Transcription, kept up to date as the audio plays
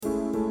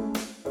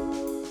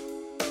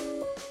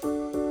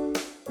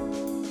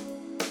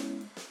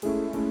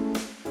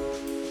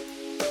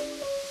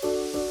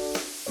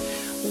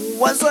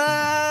What's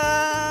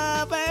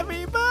up,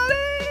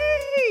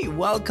 everybody?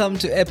 Welcome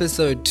to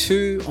episode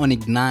 2 on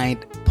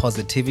Ignite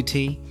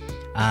Positivity.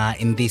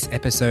 In this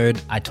episode,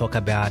 I talk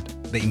about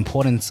the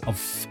importance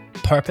of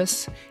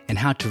purpose and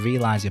how to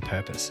realize your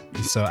purpose.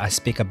 And so I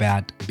speak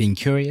about being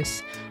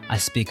curious. I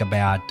speak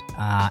about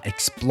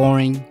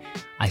exploring.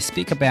 I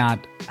speak about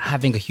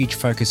having a huge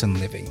focus on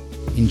living.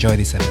 Enjoy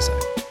this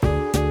episode.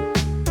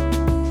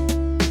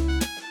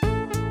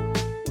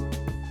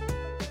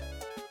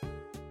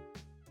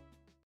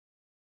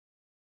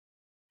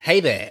 Hey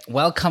there,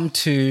 welcome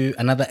to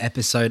another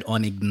episode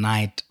on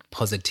Ignite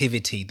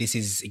Positivity. This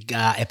is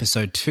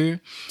episode 2,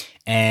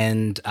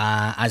 and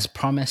as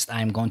promised,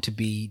 I'm going to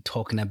be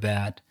talking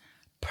about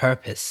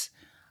purpose.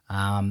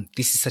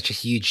 This is such a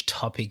huge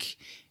topic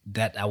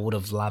that I would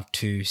have loved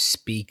to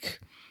speak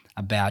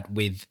about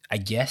with a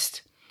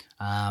guest,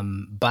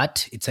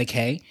 but it's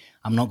okay.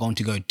 I'm not going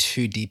to go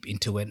too deep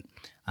into it.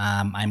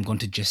 I'm going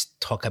to just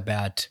talk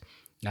about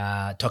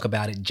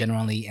it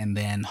generally, and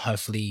then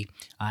hopefully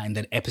in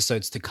the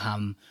episodes to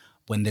come,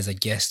 when there's a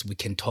guest, we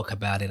can talk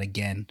about it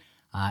again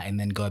and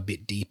then go a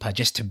bit deeper,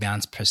 just to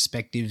bounce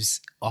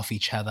perspectives off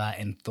each other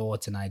and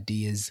thoughts and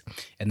ideas,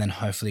 and then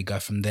hopefully go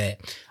from there.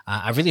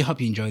 I really hope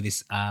you enjoy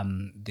this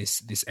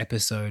this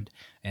episode,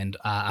 and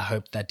I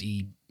hope that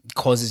it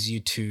causes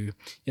you to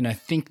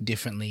think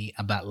differently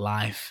about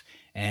life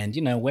and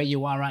where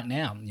you are right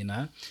now.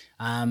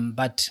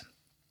 But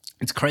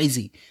it's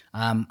crazy.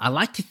 I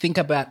like to think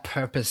about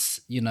purpose,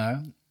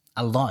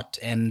 a lot.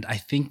 And I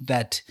think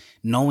that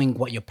knowing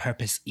what your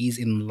purpose is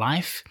in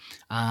life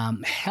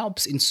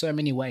helps in so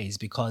many ways,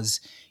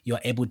 because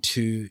you're able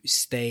to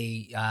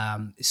stay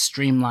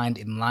streamlined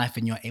in life,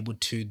 and you're able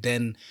to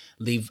then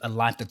live a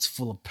life that's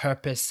full of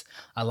purpose,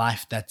 a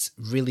life that's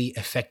really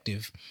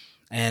effective.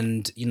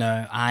 And,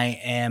 I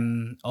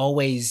am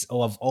always,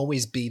 or I've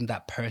always been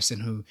that person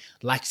who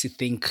likes to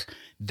think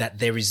that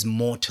there is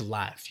more to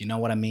life. You know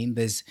what I mean?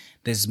 There's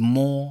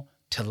more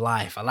to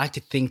life. I like to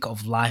think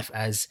of life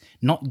as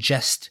not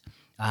just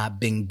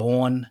being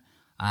born,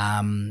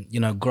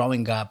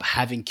 growing up,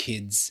 having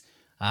kids,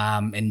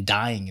 and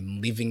dying and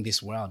leaving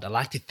this world. I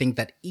like to think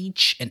that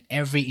each and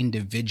every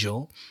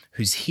individual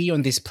who's here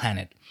on this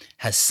planet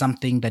has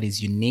something that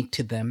is unique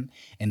to them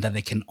and that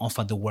they can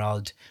offer the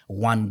world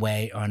one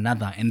way or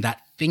another. And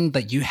that thing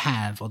that you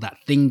have, or that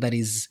thing that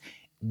is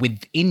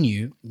within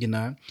you,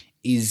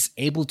 is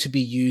able to be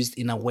used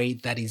in a way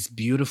that is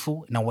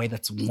beautiful, in a way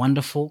that's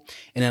wonderful,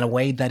 and in a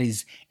way that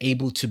is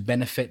able to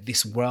benefit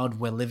this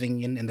world we're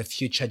living in and the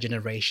future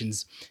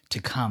generations to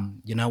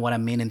come. You know what I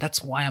mean? And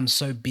that's why I'm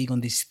so big on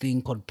this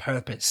thing called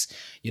purpose,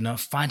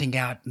 finding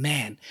out,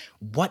 man,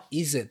 what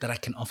is it that I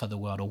can offer the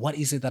world, or what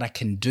is it that I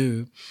can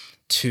do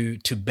to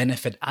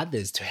benefit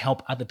others, to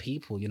help other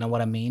people. You know what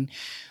I mean?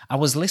 I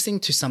was listening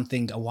to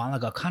something a while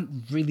ago. I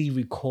can't really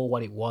recall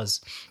what it was,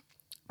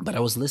 but I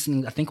was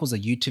listening, I think it was a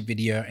YouTube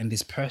video, and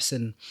this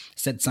person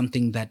said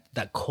something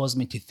that caused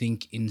me to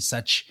think in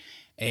such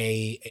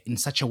a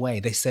way.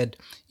 They said,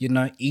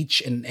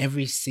 each and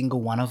every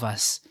single one of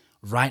us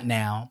right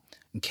now,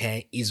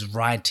 okay, is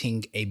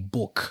writing a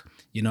book.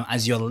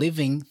 As you're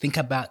living, think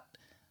about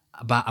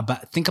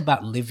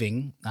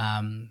living.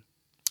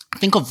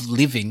 Think of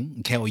living,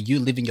 okay, or you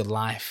living your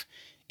life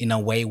in a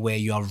way where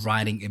you are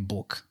writing a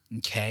book,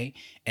 okay,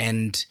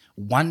 and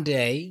one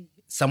day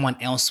someone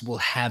else will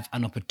have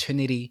an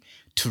opportunity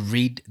to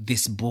read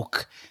this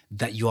book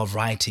that you are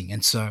writing.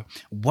 And so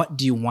what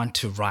do you want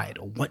to write,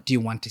 or what do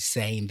you want to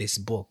say in this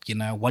book?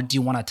 What do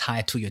you want to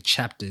title your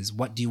chapters?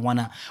 What do you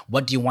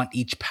want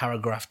each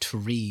paragraph to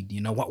read?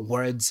 What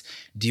words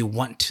do you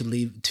want to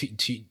leave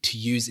to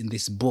use in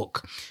this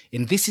book?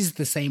 And this is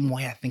the same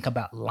way I think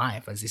about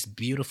life, as this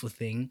beautiful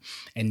thing,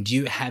 and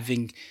you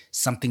having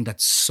something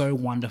that's so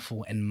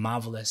wonderful and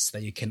marvelous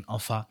that you can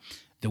offer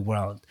the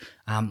world.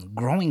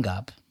 Growing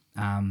up,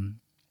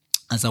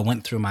 as I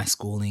went through my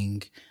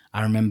schooling,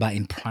 I remember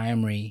in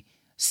primary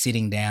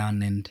sitting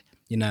down and,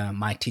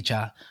 my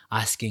teacher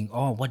asking,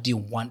 what do you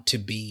want to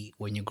be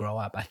when you grow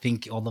up? I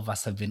think all of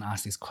us have been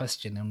asked this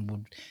question,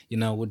 and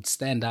would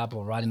stand up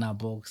or write in our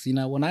books,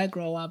 when I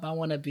grow up, I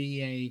want to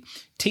be a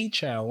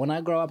teacher. When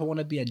I grow up, I want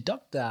to be a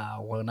doctor.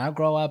 When I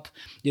grow up,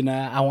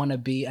 I want to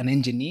be an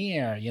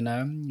engineer,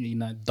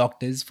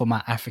 doctors for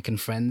my African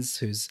friends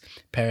whose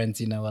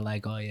parents, were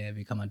like, oh yeah,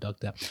 become a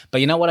doctor.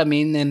 But you know what I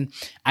mean? And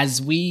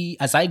as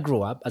I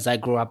grew up,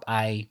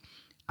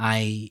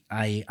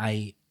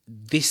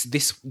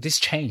 this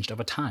changed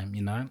over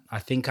time. I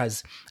think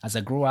as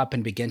I grew up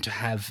and began to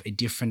have a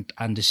different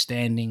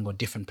understanding or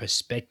different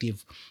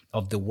perspective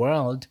of the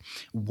world,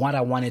 what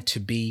I wanted to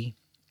be,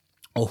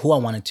 or who I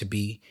wanted to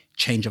be,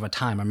 changed over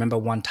time. I remember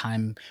one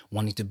time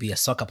wanting to be a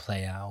soccer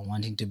player, or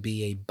wanting to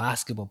be a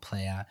basketball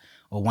player,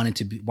 or wanting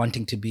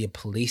to be a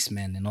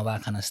policeman, and all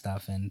that kind of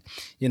stuff. And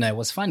it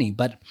was funny,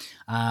 but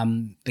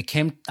there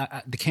came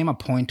a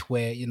point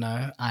where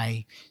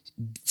I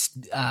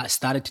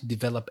started to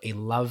develop a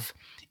love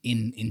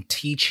in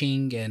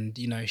teaching and,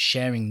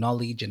 sharing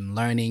knowledge and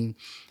learning.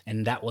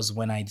 And that was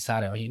when I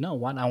decided, oh, you know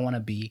what, I want to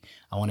be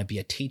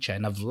a teacher,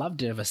 and I've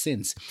loved it ever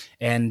since.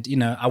 And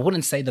I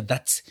wouldn't say that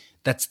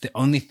that's the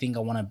only thing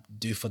I want to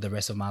do for the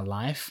rest of my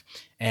life.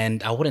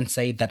 And I wouldn't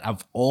say that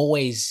I've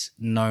always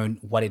known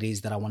what it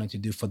is that I wanted to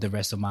do for the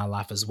rest of my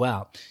life as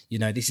well.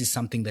 This is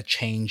something that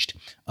changed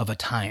over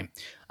time.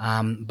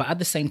 But at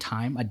the same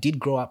time, I did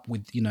grow up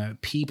with,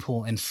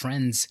 people and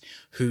friends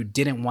who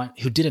didn't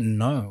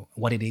know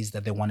what it is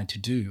that they wanted to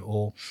do,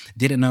 or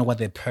didn't know what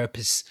their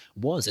purpose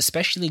was,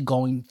 especially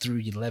going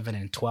through 11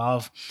 and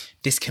 12.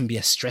 This can be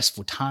a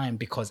stressful time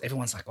because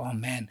everyone's like, oh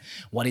man,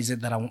 what is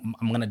it that I'm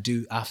going to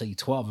do after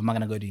 12? Am I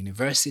going to go to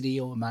university,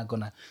 or am I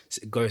going to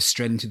go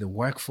straight into the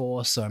workforce?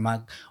 Or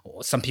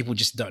some people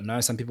just don't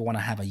know. Some people want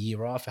to have a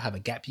year off or have a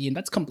gap year, and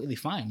that's completely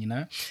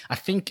fine. I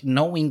think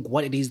knowing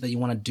what it is that you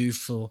want to do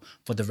for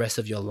the rest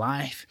of your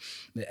life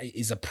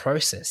is a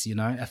process.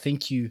 I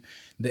think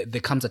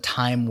there comes a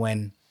time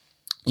when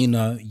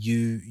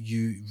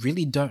you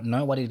really don't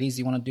know what it is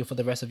you want to do for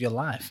the rest of your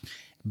life.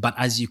 But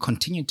as you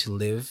continue to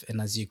live and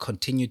as you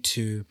continue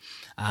to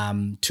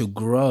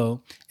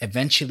grow,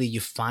 eventually you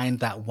find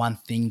that one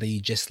thing that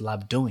you just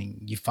love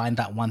doing. You find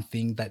that one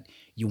thing that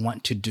you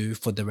want to do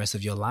for the rest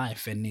of your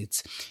life. And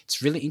it's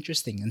really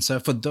interesting. And so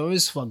for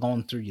those who are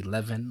going through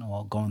 11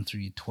 or going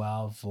through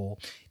 12, or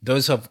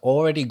those who have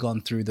already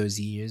gone through those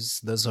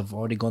years, those who have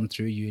already gone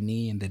through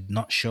uni and they're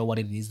not sure what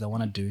it is they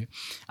want to do,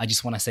 I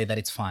just want to say that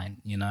it's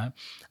fine.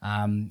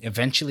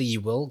 Eventually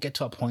you will get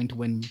to a point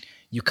when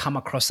you come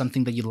across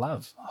something that you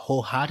love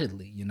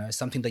wholeheartedly,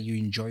 something that you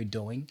enjoy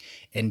doing,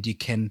 and you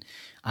can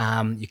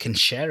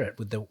share it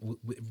with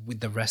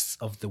the rest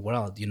of the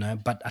world,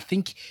 But I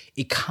think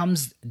it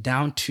comes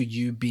down to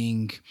you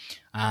being,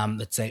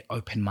 let's say,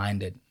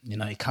 open-minded.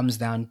 It comes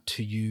down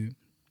to you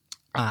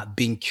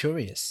being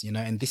curious,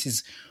 and this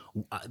is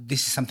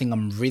something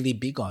I'm really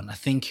big on. I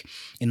think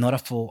in order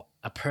for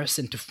a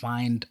person to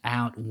find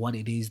out what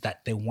it is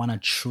that they want to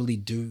truly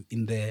do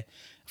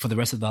for the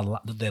rest of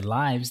their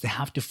lives, they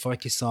have to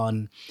focus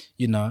on,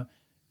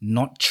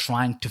 not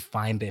trying to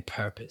find their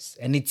purpose.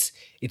 And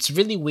it's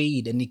really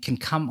weird, and it can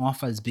come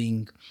off as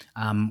being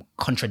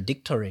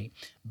contradictory.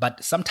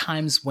 But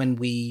sometimes when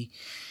we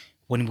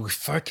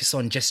focus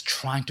on just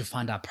trying to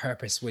find our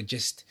purpose, we're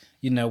just,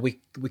 we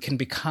can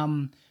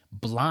become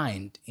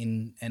blind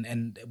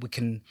and we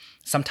can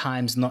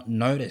sometimes not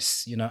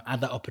notice,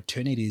 other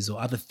opportunities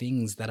or other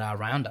things that are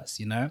around us,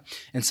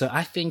 And so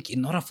I think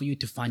in order for you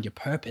to find your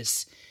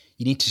purpose,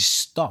 you need to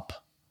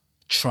stop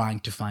trying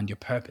to find your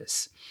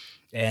purpose.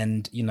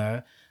 And,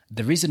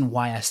 the reason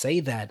why I say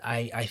that,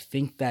 I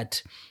think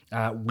that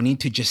we need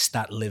to just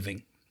start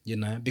living,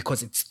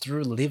 because it's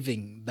through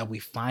living that we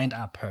find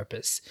our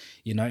purpose.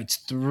 It's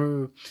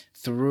through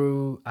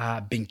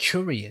being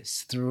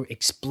curious, through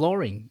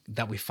exploring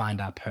that we find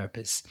our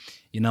purpose.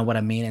 You know what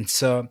I mean? And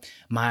so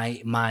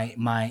my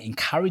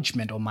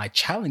encouragement or my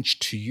challenge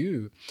to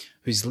you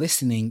who's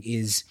listening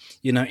is,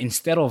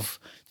 instead of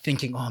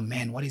thinking, oh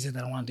man, what is it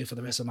that I want to do for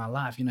the rest of my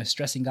life?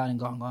 Stressing out and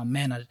going, oh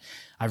man,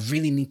 I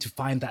really need to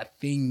find that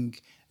thing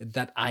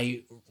that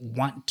I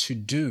want to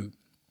do,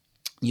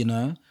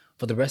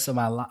 for the rest of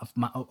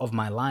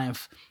my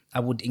life. I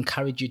would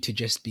encourage you to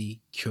just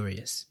be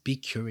curious. Be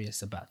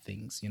curious about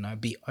things,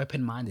 be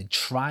open-minded,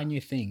 try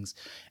new things.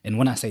 And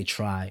when I say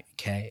try,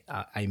 okay,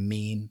 I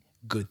mean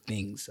good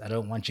things. I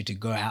don't want you to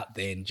go out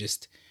there and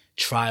just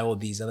try all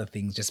these other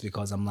things just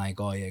because I'm like,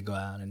 oh yeah, go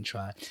out and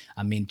try.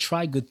 I mean,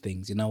 try good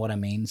things, you know what I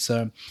mean?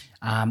 So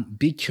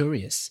be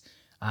curious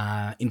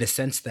in the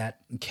sense that,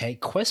 okay,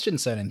 question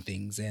certain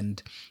things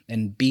and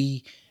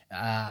be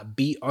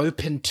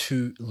open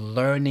to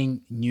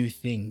learning new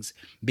things,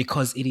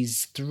 because it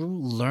is through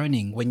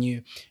learning, when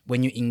you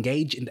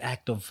engage in the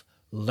act of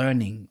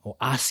learning or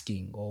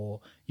asking or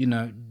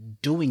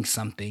doing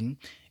something,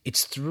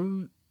 it's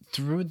through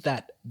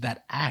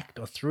that act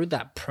or through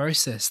that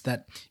process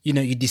that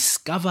you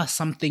discover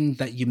something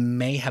that you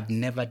may have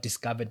never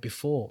discovered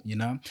before.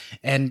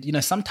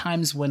 And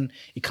sometimes when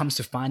it comes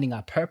to finding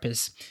our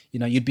purpose,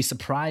 you'd be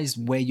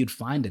surprised where you'd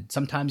find it.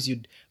 Sometimes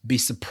you'd be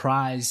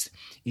surprised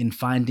in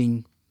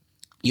finding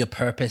your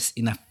purpose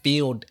in a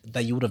field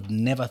that you would have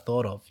never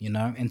thought of,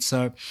 And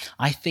so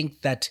I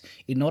think that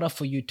in order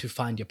for you to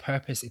find your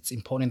purpose, it's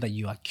important that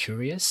you are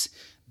curious,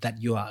 that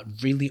you are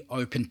really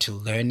open to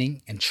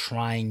learning and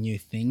trying new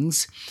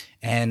things,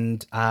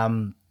 and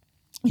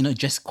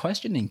just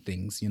questioning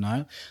things.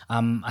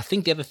 I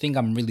think the other thing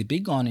I'm really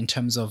big on in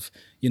terms of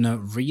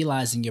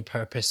realizing your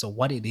purpose or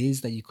what it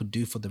is that you could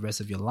do for the rest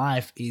of your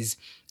life is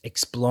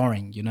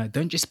exploring.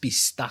 Don't just be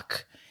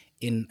stuck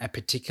in a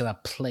particular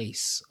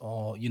place,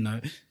 or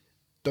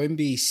don't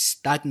be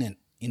stagnant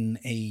in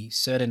a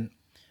certain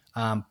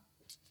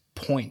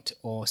point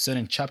or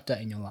certain chapter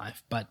in your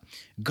life, but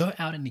go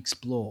out and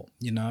explore,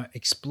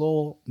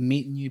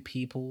 meet new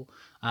people,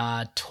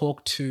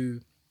 talk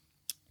to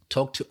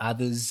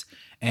others,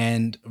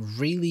 and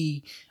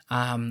really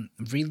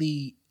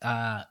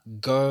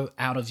go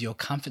out of your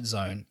comfort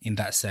zone in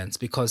that sense.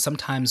 Because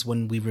sometimes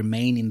when we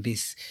remain in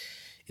this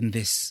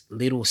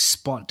little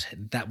spot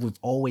that we've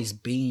always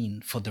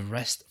been for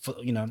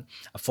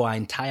for our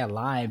entire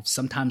lives.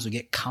 Sometimes we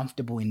get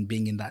comfortable in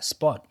being in that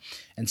spot.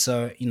 And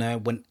so,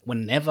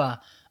 whenever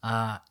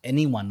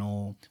anyone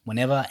or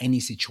whenever any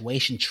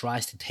situation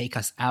tries to take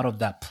us out of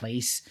that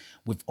place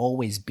we've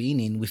always been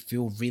in, we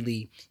feel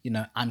really,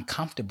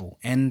 uncomfortable.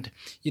 And,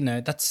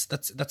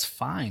 that's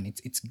fine.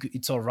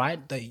 It's all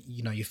right that,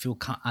 you feel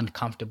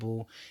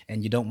uncomfortable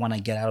and you don't want to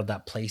get out of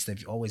that place that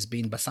you've always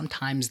been. But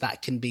sometimes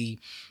that can be,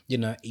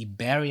 a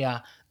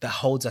barrier that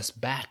holds us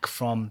back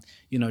from,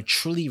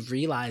 truly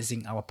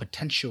realizing our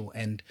potential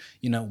and,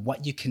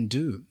 what you can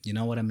do. You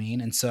know what I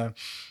mean? And so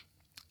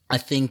I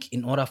think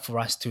in order for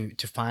us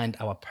to find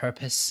our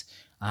purpose,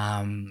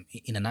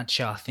 in a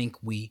nutshell, I think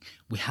we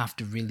have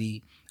to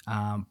really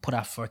put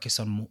our focus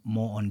on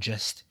more on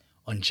just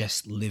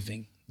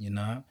living.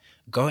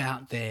 Go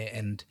out there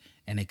and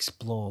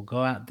explore.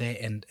 Go out there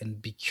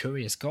and be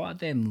curious. Go out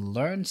there and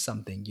learn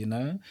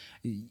something.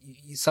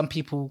 Some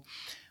people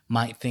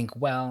might think,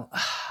 well,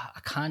 I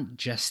can't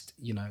just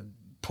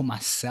put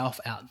myself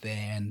out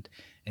there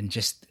and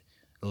just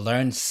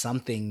learn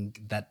something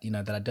that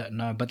that I don't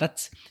know. But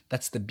that's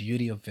the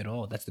beauty of it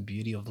all. That's the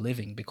beauty of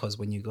living, because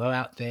when you go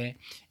out there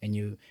and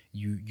you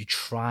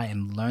try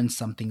and learn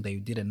something that you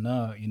didn't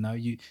know,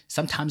 you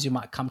sometimes you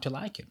might come to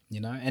like it,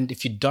 and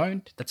if you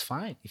don't, that's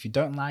fine. If you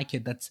don't like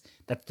it, that's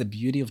the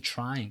beauty of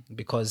trying,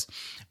 because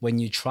when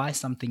you try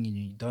something and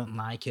you don't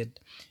like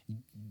it,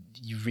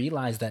 you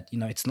realize that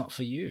it's not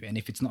for you. And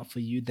if it's not for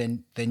you,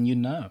 then you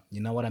know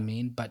what I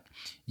mean. But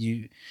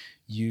you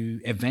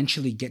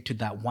eventually get to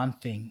that one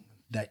thing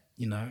that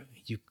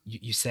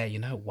you say,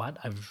 what,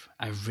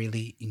 I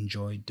really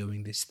enjoy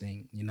doing this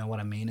thing. You know what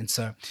I mean? And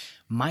so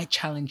my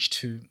challenge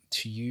to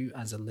you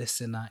as a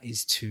listener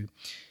is to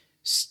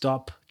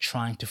stop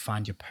trying to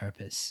find your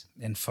purpose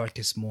and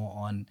focus more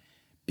on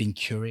being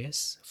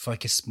curious,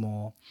 focus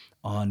more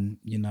on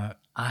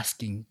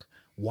asking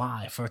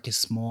why,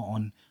 focus more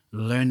on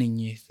learning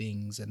new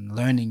things and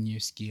learning new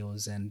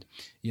skills and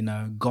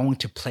going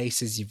to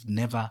places you've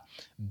never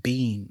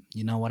been.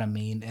 You know what I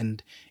mean?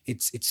 And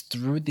it's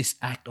through this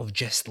act of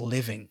just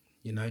living,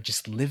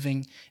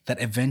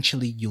 that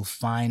eventually you'll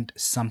find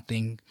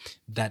something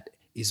that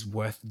is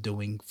worth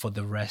doing for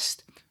the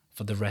rest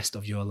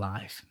of your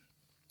life.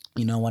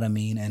 You know what I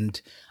mean?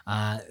 And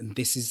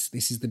this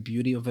is the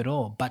beauty of it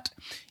all. But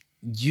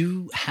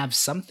you have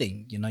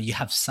something, you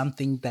have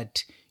something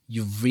that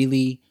you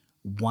really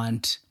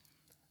want.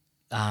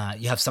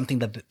 You have something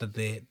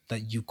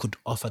that you could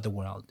offer the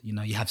world.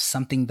 You have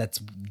something that's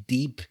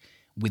deep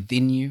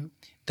within you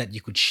that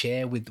you could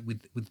share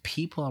with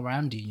people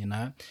around you.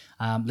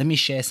 Let me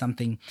share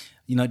something.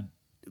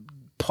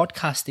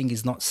 Podcasting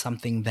is not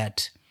something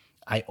that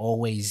I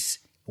always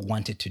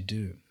wanted to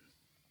do.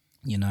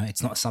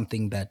 It's not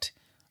something that,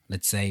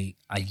 let's say,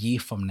 a year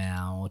from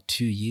now or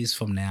 2 years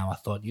from now, I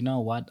thought, you know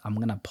what, I'm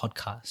gonna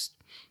podcast.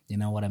 You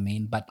know what I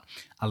mean? But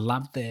I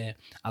love the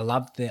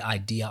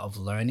idea of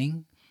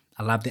learning.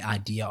 I love the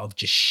idea of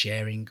just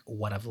sharing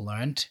what I've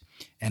learned.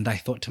 And I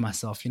thought to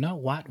myself, you know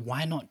what?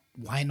 Why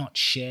not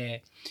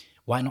share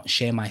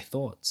my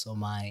thoughts or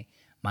my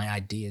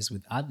ideas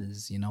with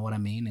others? You know what I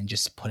mean? And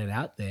just put it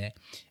out there.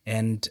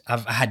 And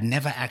I had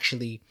never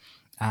actually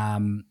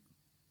done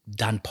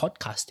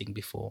podcasting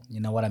before. You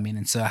know what I mean?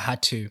 And so I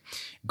had to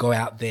go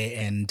out there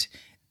and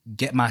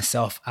get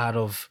myself out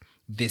of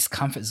this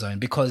comfort zone,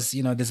 because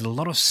there's a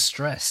lot of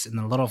stress and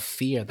a lot of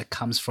fear that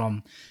comes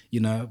from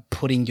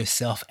putting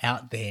yourself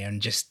out there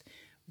and just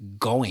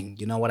going.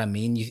 You know what I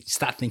mean? You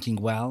start thinking,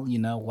 well,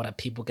 what are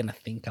people gonna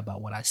think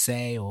about what I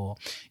say, or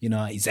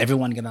is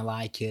everyone gonna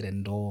like it,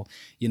 and or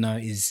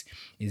is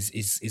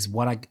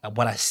what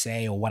I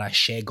say or what I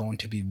share going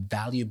to be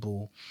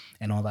valuable,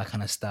 and all that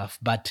kind of stuff.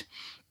 But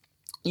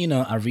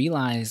I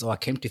realized, or I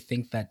came to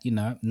think that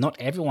not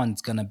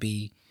everyone's gonna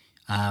be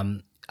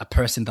a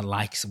person that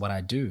likes what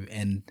I do,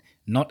 and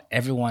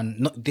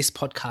this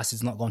podcast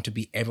is not going to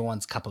be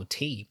everyone's cup of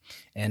tea.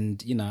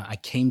 And I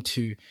came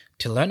to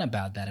learn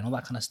about that and all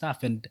that kind of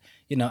stuff. And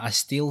I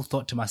still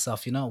thought to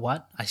myself, you know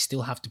what, I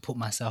still have to put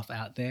myself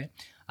out there.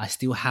 I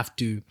still have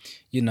to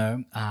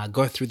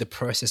go through the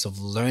process of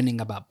learning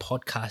about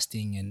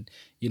podcasting and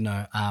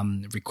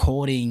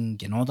recording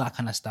and all that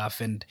kind of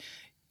stuff. And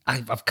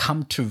I've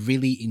come to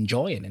really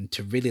enjoy it and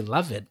to really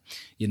love it,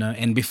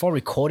 And before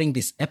recording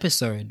this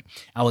episode,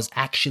 I was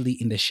actually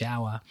in the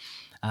shower.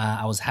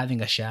 I was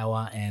having a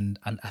shower, and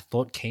a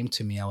thought came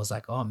to me. I was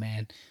like, oh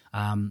man,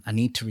 I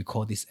need to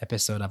record this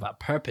episode about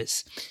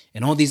purpose.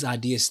 And all these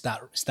ideas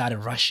started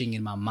rushing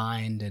in my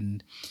mind.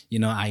 And,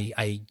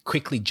 I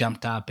quickly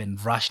jumped up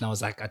and rushed. And I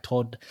was like, I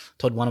told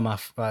one of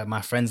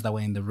my friends that were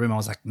in the room, I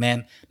was like,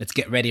 man, let's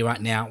get ready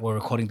right now. We're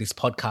recording this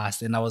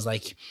podcast. And I was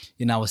like,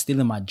 I was still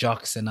in my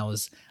jocks, and I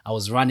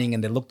was running,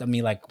 and they looked at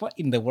me like, what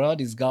in the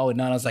world is going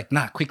on? I was like,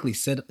 nah, quickly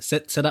set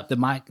up the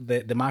mic,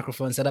 the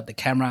microphone, set up the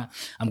camera.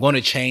 I'm going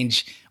to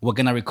change. We're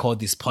going to record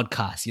this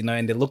podcast,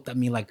 And they looked at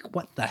me like,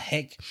 what the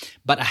heck?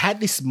 But I had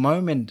this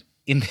moment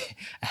I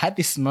had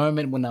this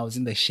moment when I was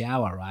in the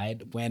shower,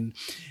 right? When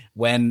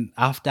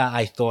after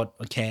I thought,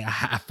 okay,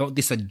 I felt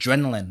this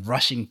adrenaline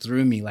rushing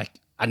through me, like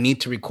I need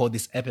to record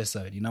this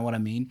episode. You know what I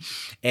mean?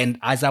 And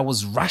as I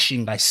was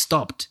rushing, I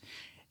stopped,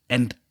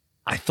 and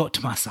I thought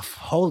to myself,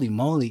 holy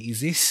moly,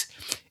 is this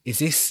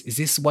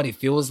what it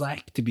feels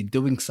like to be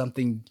doing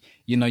something,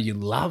 you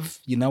love?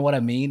 You know what I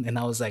mean? And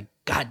I was like,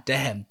 God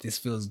damn, this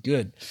feels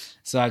good.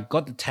 So I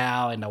got the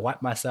towel and I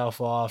wiped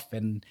myself off,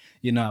 and,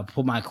 I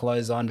put my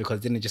clothes on because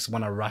I didn't just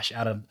want to rush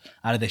out of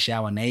the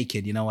shower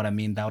naked. You know what I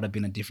mean? That would have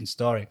been a different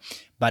story.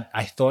 But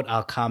I thought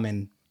I'll come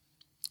and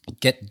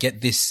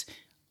get this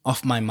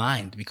off my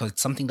mind, because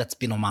it's something that's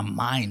been on my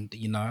mind,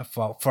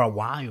 for a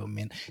while,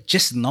 man.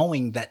 Just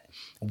knowing that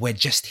we're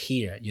just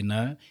here,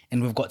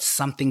 and we've got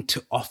something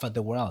to offer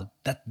the world.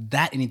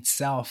 That in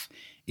itself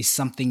is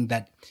something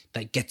that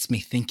gets me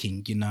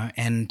thinking,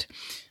 and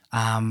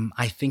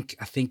I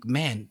think,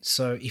 man,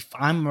 so if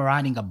I'm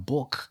writing a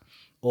book,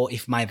 or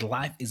if my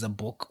life is a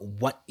book,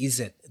 what is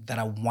it that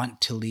I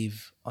want to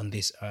live on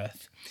this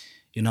earth?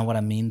 You know what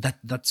I mean?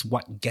 That's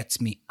what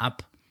gets me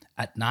up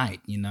at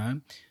night,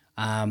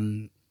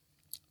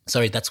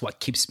 that's what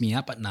keeps me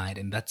up at night.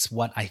 And that's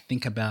what I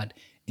think about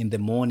in the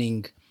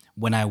morning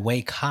when I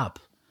wake up.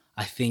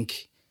 I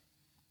think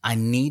I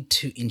need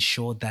to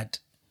ensure that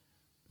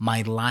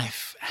my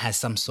life has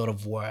some sort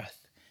of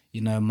worth.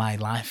 My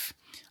life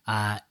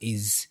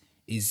is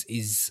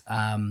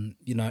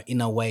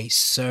in a way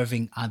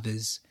serving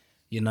others,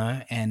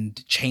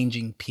 and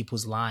changing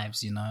people's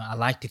lives. I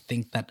like to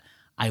think that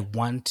I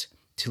want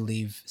to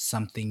leave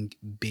something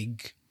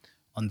big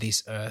on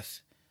this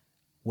earth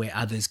where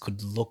others can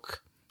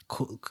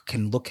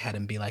look at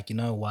and be like, you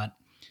know what,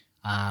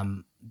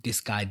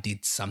 this guy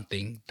did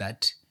something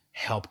that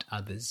helped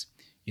others.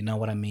 You know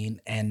what I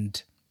mean?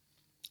 And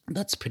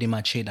that's pretty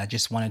much it. I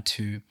just wanted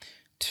to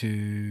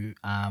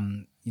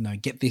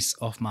get this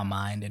off my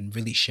mind and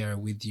really share it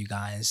with you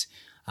guys,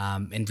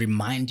 and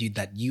remind you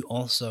that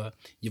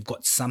you've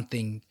got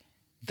something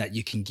that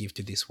you can give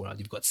to this world.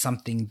 You've got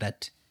something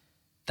that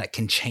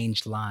can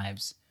change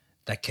lives,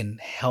 that can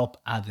help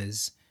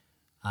others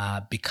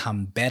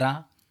become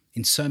better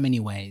in so many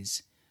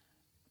ways.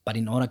 But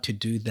in order to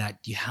do that,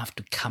 you have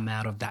to come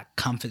out of that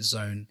comfort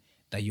zone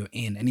that you're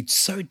in. And it's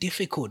so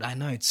difficult. I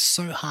know it's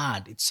so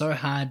hard. It's so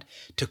hard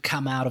to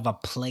come out of a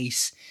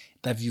place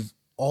that you've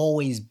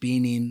always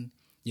been in,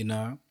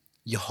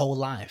 your whole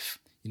life,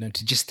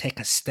 to just take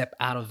a step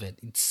out of it.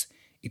 It's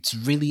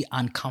really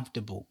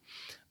uncomfortable.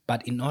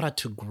 But in order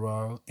to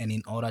grow, and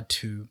in order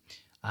to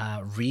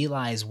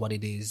realize what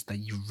it is that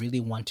you really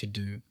want to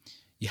do,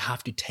 you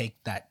have to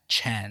take that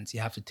chance. You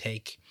have to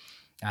take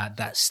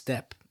that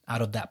step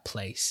out of that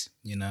place,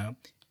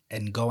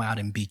 and go out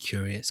and be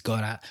curious. Go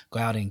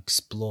out and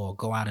explore.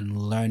 Go out and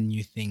learn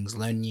new things,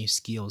 learn new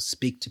skills,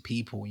 speak to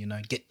people,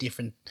 get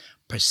different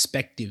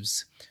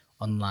perspectives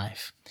on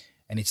life.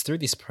 And it's through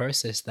this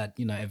process that,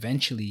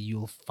 eventually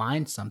you'll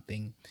find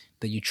something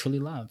that you truly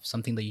love,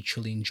 something that you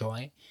truly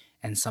enjoy,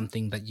 and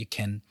something that you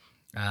can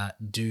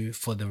do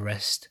for the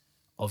rest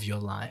of your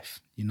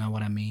life. You know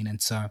what I mean?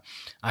 And so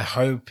I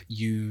hope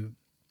you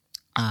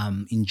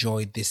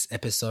enjoyed this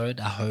episode.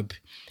 I hope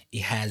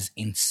it has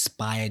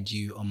inspired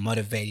you or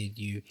motivated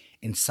you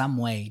in some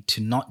way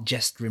to not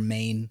just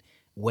remain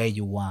where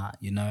you are,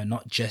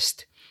 not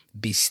just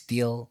be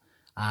still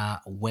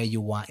where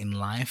you are in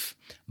life,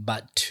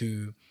 but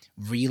to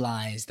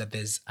realize that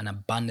there's an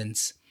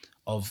abundance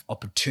of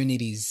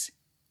opportunities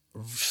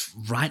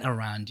right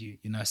around you,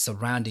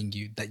 surrounding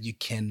you, that you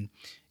can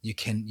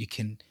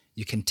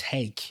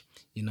take,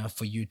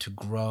 for you to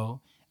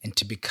grow and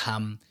to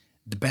become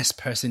the best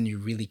person you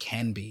really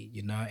can be,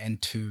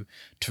 and to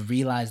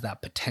realize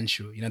that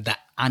potential, that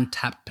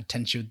untapped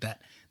potential that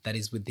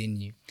is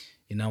within you.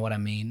 You know what I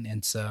mean?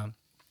 And so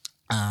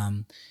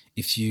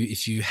if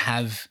you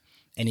have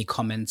any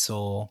comments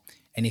or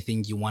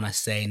anything you want to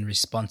say in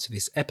response to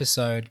this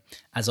episode,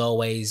 as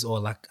always,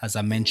 or as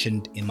I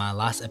mentioned in my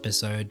last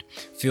episode,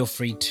 feel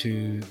free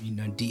to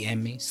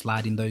DM me,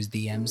 slide in those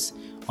DMs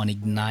on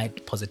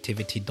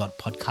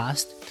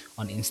ignitepositivity.podcast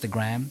on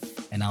Instagram,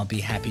 and I'll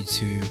be happy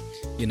to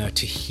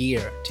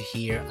hear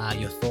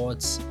your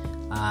thoughts,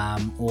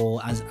 or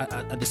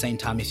at the same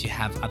time, if you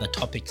have other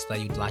topics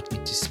that you'd like me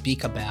to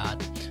speak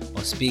about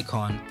or speak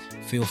on,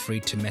 feel free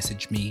to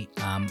message me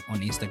on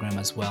Instagram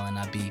as well, and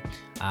I'll be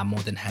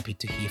more than happy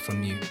to hear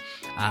from you.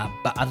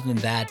 But other than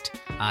that,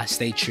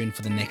 stay tuned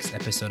for the next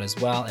episode as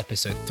well,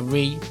 episode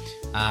 3,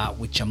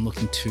 which I'm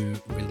looking to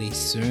release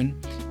soon.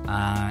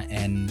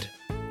 And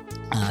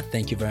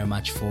thank you very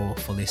much for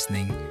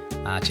listening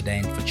today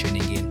and for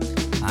tuning in.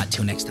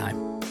 Till next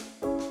time.